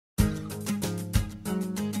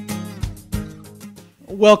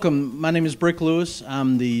Welcome. My name is Brick Lewis.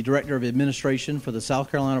 I'm the Director of Administration for the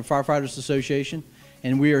South Carolina Firefighters Association,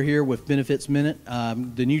 and we are here with Benefits Minute.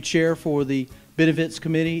 The new chair for the Benefits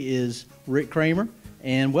Committee is Rick Cramer,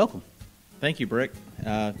 and welcome. Thank you, Brick.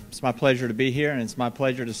 It's my pleasure to be here, and it's my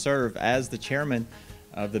pleasure to serve as the chairman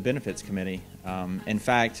of the Benefits Committee. In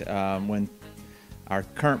fact, when our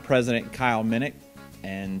current president, Kyle Minnick,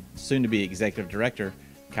 and soon-to-be executive director,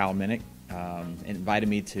 Kyle Minnick, invited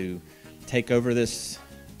me to take over this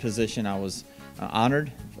position, I was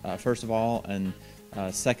honored, first of all, and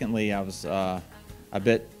secondly, I was a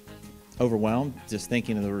bit overwhelmed just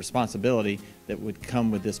thinking of the responsibility that would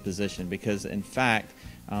come with this position, because in fact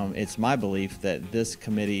it's my belief that this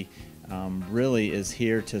committee really is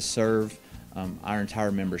here to serve our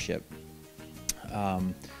entire membership.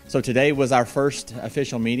 So today was our first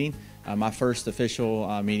official meeting, my first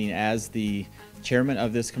official meeting as the chairman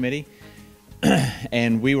of this committee,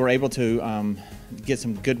 and we were able to get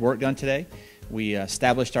some good work done today. We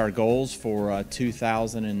established our goals for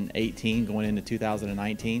 2018 going into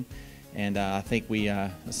 2019, and I think we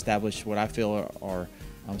established what I feel are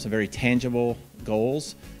some very tangible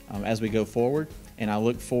goals as we go forward, and I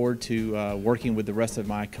look forward to working with the rest of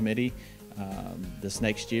my committee this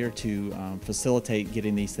next year to facilitate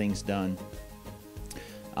getting these things done.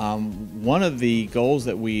 One of the goals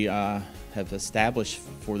that we have established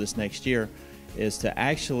for this next year is to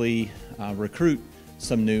actually recruit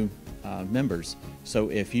some new members. So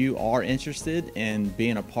if you are interested in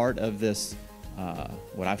being a part of this,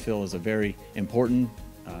 what I feel is a very important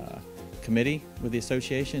committee with the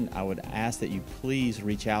association, I would ask that you please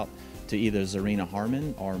reach out to either Zarina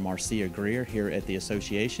Harmon or Marcia Greer here at the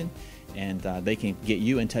association, and they can get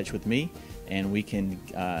you in touch with me, and we can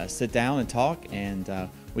sit down and talk, and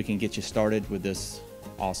we can get you started with this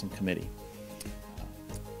awesome committee.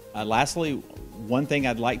 Lastly, one thing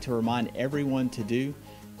I'd like to remind everyone to do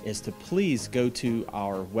is to please go to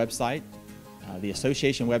our website. The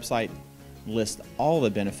association website lists all the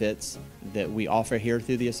benefits that we offer here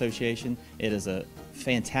through the association. It is a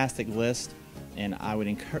fantastic list, and I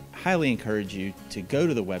would highly encourage you to go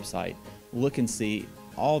to the website, look and see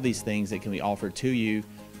all these things that can be offered to you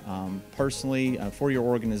personally for your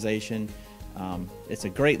organization. It's a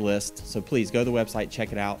great list, so please go to the website,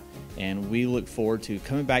 check it out, and we look forward to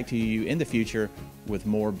coming back to you in the future with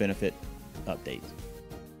more benefit updates.